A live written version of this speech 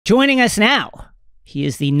Joining us now, he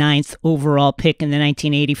is the 9th overall pick in the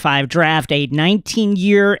 1985 draft, a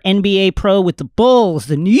 19-year NBA pro with the Bulls,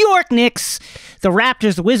 the New York Knicks, the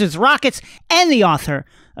Raptors, the Wizards, Rockets, and the author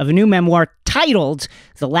of a new memoir titled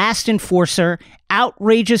The Last Enforcer,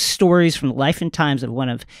 Outrageous Stories from the Life and Times of one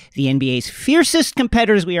of the NBA's fiercest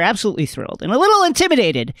competitors. We are absolutely thrilled and a little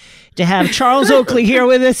intimidated to have Charles Oakley here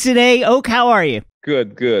with us today. Oak, how are you?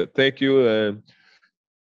 Good. Thank you. And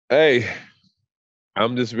hey,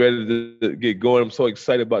 I'm just ready to get going. I'm so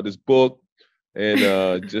excited about this book, and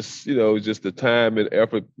just the time and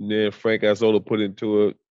effort Frank Isola put into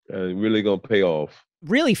it, and really gonna pay off.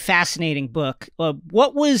 Really fascinating book.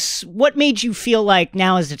 What made you feel like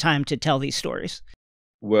now is the time to tell these stories?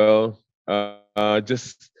 Well,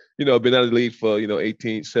 just been out of the league for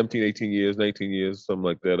 17, 18 years, 19 years, something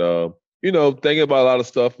like that. Thinking about a lot of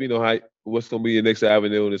stuff. What's gonna be the next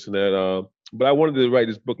avenue, this and that. But I wanted to write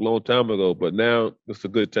this book a long time ago, but now it's a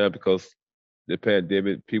good time because the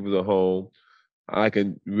pandemic, people are home. I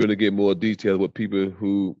can really get more details with people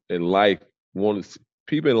who in life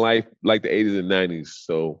people in life like the 80s and 90s.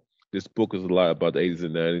 So this book is a lot about the 80s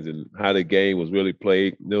and 90s and how the game was really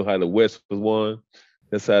played. How the West was won.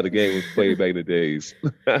 That's how the game was played back in the days.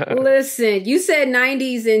 Listen, you said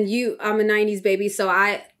 90s and I'm a 90s baby. So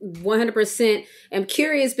I 100% am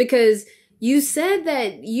curious because you said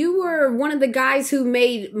that you were one of the guys who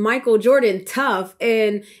made Michael Jordan tough,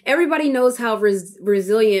 and everybody knows how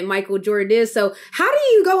resilient Michael Jordan is. So how do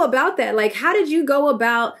you go about that? Like, how did you go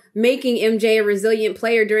about making MJ a resilient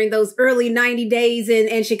player during those early 90 days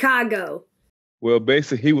in Chicago? Well,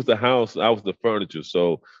 basically, he was the house, I was the furniture.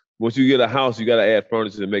 So once you get a house, you got to add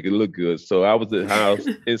furniture to make it look good. So I was the house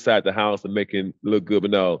inside the house and making it look good. But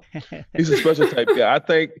no, he's a special type guy. I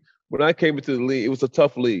think when I came into the league, it was a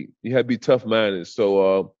tough league. You had to be tough-minded.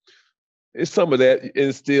 So it's some of that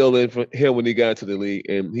instilled in him when he got into the league,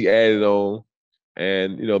 and he added on.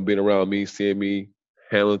 And, being around me, seeing me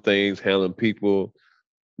handling things, handling people,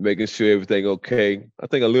 making sure everything okay. I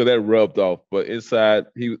think a little of that rubbed off. But inside,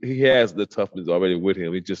 he has the toughness already with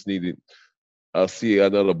him. He just needed see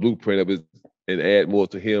another blueprint of it and add more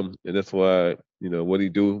to him. And that's why, what he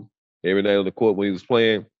do every night on the court when he was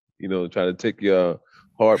playing, trying to take your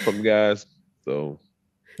heart from guys. So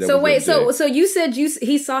you said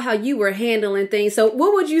he saw how you were handling things. So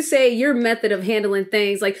what would you say your method of handling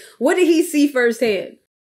things? Like, what did he see firsthand?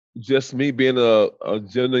 Just me being a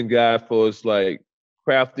genuine guy for us, like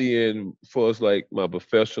crafty, and for us, like my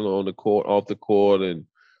professional on the court, off the court, and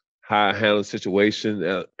how I handle the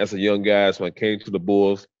situation as a young guy. So when I came to the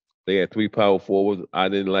Bulls, they had 3 power forwards. I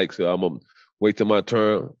didn't like, so I'm gonna wait till my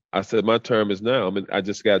turn. I said, my term is now. I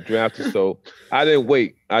just got drafted, so I didn't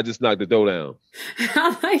wait. I just knocked the door down.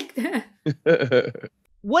 I like that.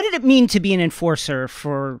 What did it mean to be an enforcer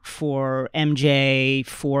for MJ,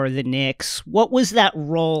 for the Knicks? What was that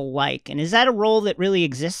role like? And is that a role that really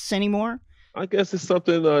exists anymore? I guess it's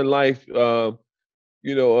something in life. When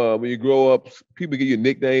you grow up, people give you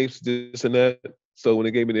nicknames, this and that. So when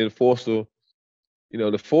they gave me the enforcer,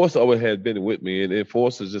 the force always had been with me, and the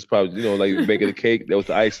enforcer is just probably, like making a cake. That was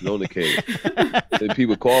the icing on the cake, and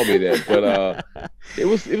people call me that. But it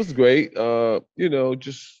was great. I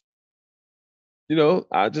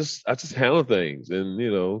just handle things and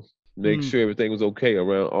make sure everything was okay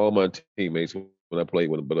around all my teammates when I played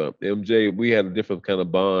with them. But MJ, we had a different kind of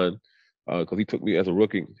bond because he took me as a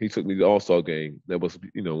rookie. He took me to the All-Star game. That was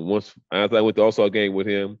once after I went to the All-Star game with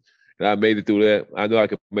him, and I made it through that. I know I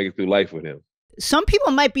could make it through life with him. Some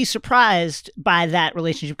people might be surprised by that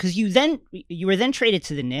relationship because you were then traded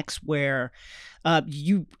to the Knicks, where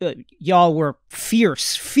y'all were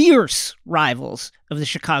fierce rivals of the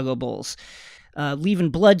Chicago Bulls,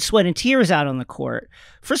 leaving blood, sweat, and tears out on the court.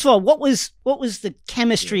 First of all, what was the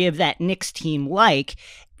chemistry of that Knicks team like?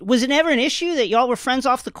 Was it ever an issue that y'all were friends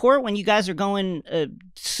off the court when you guys are going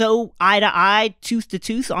so eye to eye, tooth to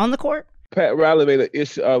tooth on the court? Pat Riley made an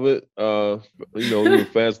issue of it. We were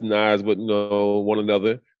fans and eyes, but one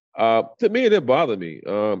another. To me, it didn't bother me.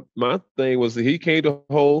 My thing was that he came to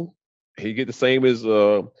hold. He get the same as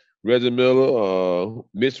Reggie Miller,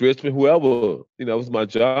 Mitch Richmond, whoever. It was my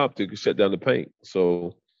job to shut down the paint.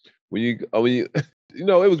 So when you,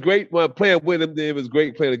 it was great when playing with him. Then it was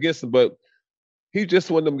great playing against him. But he's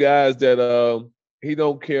just one of them guys that he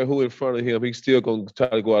don't care who in front of him. He's still gonna try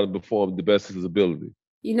to go out and perform the best of his ability.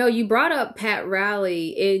 You brought up Pat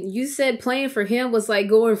Riley, and you said playing for him was like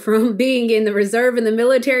going from being in the reserve in the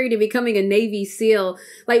military to becoming a Navy SEAL.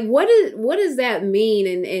 Like, what does that mean?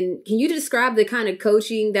 And can you describe the kind of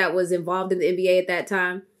coaching that was involved in the NBA at that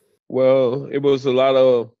time? Well, it was a lot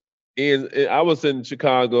of, I was in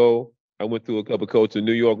Chicago. I went through a couple of coaches. In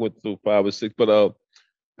New York, went through 5 or 6. But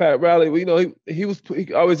Pat Riley, well, you know,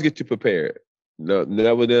 he always get you prepared. No,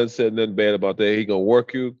 never done said nothing bad about that. He gonna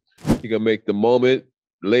work you. He gonna make the moment.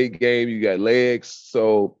 Late game, you got legs,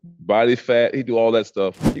 so body fat. He do all that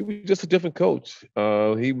stuff. He was just a different coach.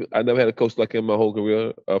 I never had a coach like him my whole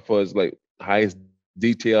career. For his like highest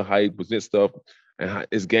detail, how he present stuff, and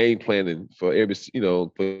his game planning for every, you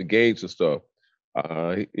know, for games and stuff.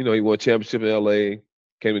 He won a championship in L.A.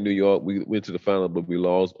 Came to New York. We went to the final, but we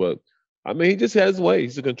lost. But I mean, he just has his way.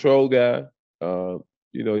 He's a control guy. I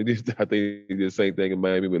think he did the same thing in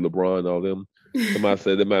Miami with LeBron and all them. Somebody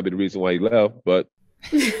said that might be the reason why he left, but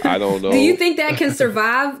I don't know. Do you think that can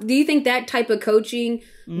survive? Do you think that type of coaching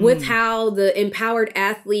with how the empowered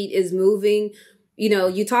athlete is moving? You know,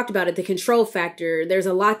 you talked about it, the control factor. There's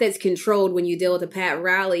a lot that's controlled when you deal with a Pat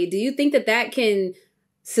Riley. Do you think that can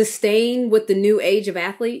sustain with the new age of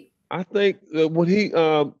athlete? I think when he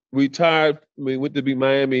retired, went to be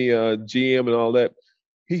Miami GM and all that,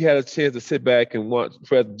 he had a chance to sit back and watch.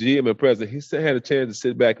 GM and president, he had a chance to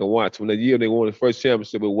sit back and watch. When the year they won the first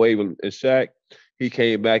championship with Wade and Shaq, he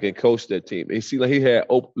came back and coached that team. And he seemed like he had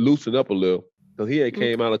loosened up a little, because he had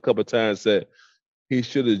came out a couple of times, said he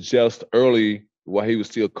should adjust early while he was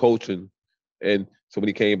still coaching. And so when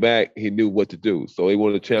he came back, he knew what to do. So he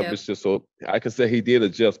won the championship. Yep. So I can say he did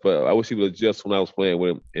adjust, but I wish he would adjust when I was playing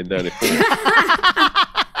with him in '94.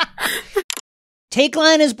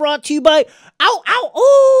 Takeline is brought to you by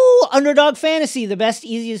Underdog Fantasy, the best,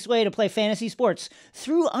 easiest way to play fantasy sports.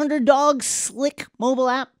 Through Underdog's slick mobile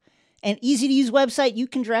app and easy-to-use website, you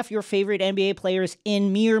can draft your favorite NBA players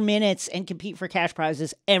in mere minutes and compete for cash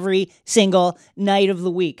prizes every single night of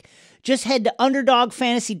the week. Just head to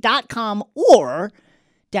UnderdogFantasy.com or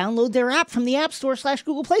download their app from the App Store /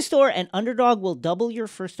 Google Play Store, and Underdog will double your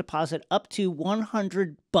first deposit up to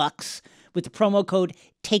 $100 with the promo code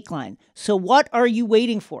TAKELINE. So what are you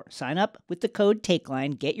waiting for? Sign up with the code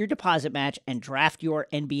TAKELINE, get your deposit match, and draft your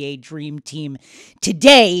NBA Dream Team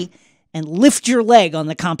today and lift your leg on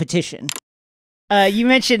the competition. You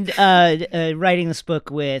mentioned writing this book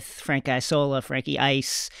with Frank Isola, Frankie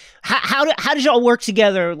Ice. How did y'all work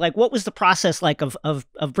together? Like, what was the process like of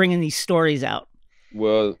bringing these stories out?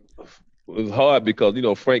 Well, it was hard because, you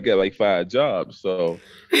know, Frank got like 5 jobs. So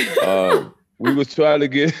we was trying to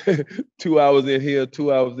get 2 hours in here,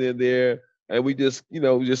 2 hours in there. And we just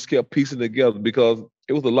kept piecing together, because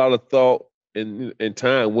it was a lot of thought and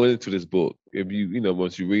time went into this book. If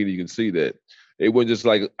once you read it, you can see that. It wasn't just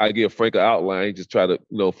like I give Frank an outline, he just try to,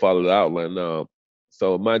 follow the outline. No.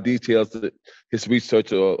 So my details, his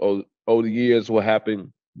research over the years, what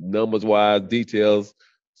happened, numbers-wise, details.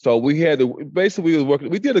 So we had to, basically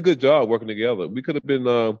we did a good job working together. We could have been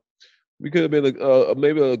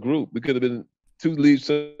maybe a group. We could have been 2 lead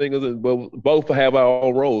singers, and both have our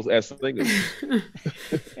own roles as singers.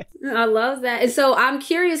 I love that. And so I'm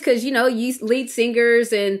curious, because, you lead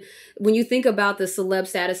singers, and when you think about the celeb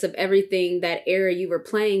status of everything that era you were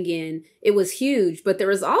playing in, it was huge. But there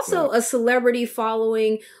was also a celebrity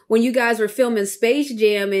following when you guys were filming Space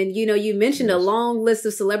Jam, and, you mentioned a long list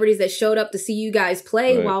of celebrities that showed up to see you guys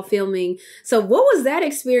play while filming. So what was that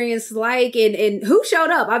experience like, and who showed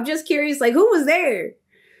up? I'm just curious, like, who was there?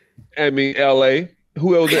 I mean, L.A.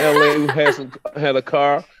 Who else in L.A. who had a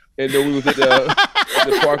car, and then we was at the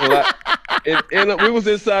parking lot, and we was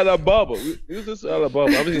inside our bubble. We was inside our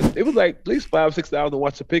bubble. I mean, it was like at least 5,000-6,000 to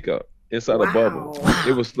watch the pickup inside a bubble. Wow.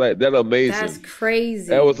 It was like that amazing. That's crazy.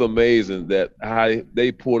 That was amazing that how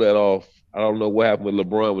they pulled that off. I don't know what happened with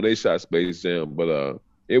LeBron when they shot Space Jam, but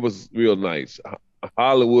it was real nice.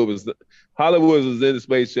 Hollywood was in the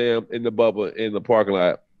Space Jam in the bubble in the parking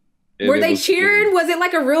lot. Were they cheering? Was it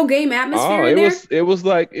like a real game atmosphere in there? It was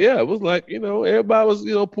like everybody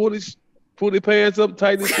was, pull their pants up,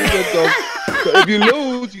 tighten their shoes up. So if you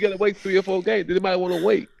lose, you got to wait 3 or 4 games. They might want to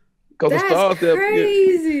wait. That's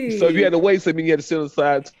crazy. So if you had to wait, so you had to sit on the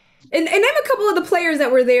side. And name a couple of the players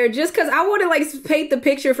that were there, just because I want to paint the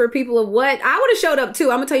picture for people of what I would have showed up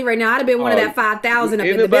too. I'm gonna tell you right now, I'd have been one of that 5,000 up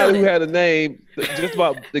in the building. Anybody who had a name, just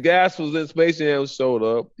about the guys who was in Space Jam showed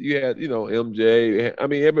up. You had MJ. I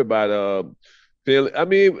mean everybody.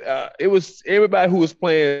 It was everybody who was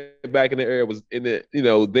playing back in the era was in the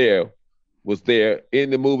was there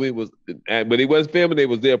in the movie but he wasn't filming. They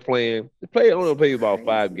was there playing. They only played about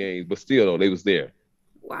 5 games, but still though they was there.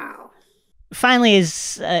 Wow. Finally,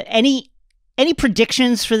 is any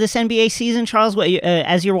predictions for this NBA season, Charles?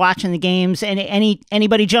 As you're watching the games,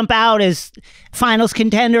 anybody jump out as finals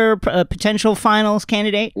contender, potential finals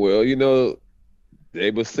candidate? Well,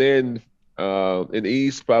 they were saying in the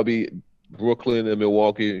East probably Brooklyn and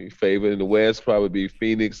Milwaukee favor. In the West probably be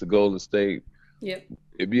Phoenix and Golden State. Yep.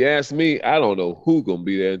 If you ask me, I don't know who gonna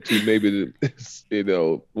be there until maybe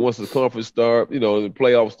once the conference start, the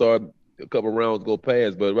playoffs start, a couple rounds go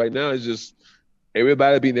past. But right now it's just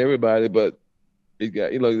everybody beating everybody. But it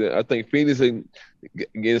got I think Phoenix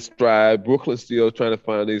getting stride. Brooklyn still trying to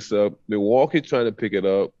find themselves. Milwaukee trying to pick it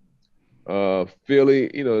up. Philly,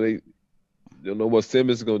 they don't know what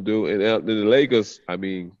Simmons is gonna do, and out in the Lakers, I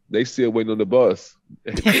mean, they still waiting on the bus.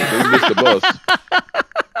 They missed the bus.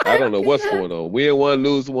 I don't know what's going on. Win one,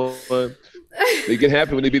 lose one. They get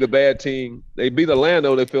happy when they beat a bad team. They beat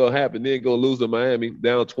Orlando, they feel happy. Then go lose to Miami,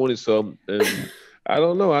 down 20-something. And I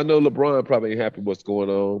don't know. I know LeBron probably ain't happy what's going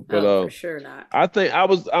on, but for sure not. I think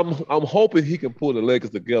I'm hoping he can pull the Lakers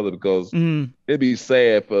together because it'd be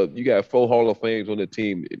sad for you got 4 Hall of Fames on the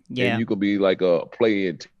team, and you could be like a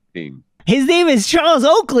play-in team. His name is Charles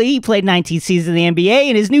Oakley. He played 19 seasons in the NBA,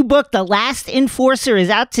 and his new book, The Last Enforcer, is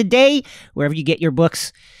out today, wherever you get your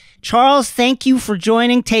books. Charles, thank you for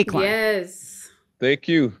joining Takeline. Yes. Thank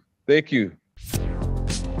you. Thank you.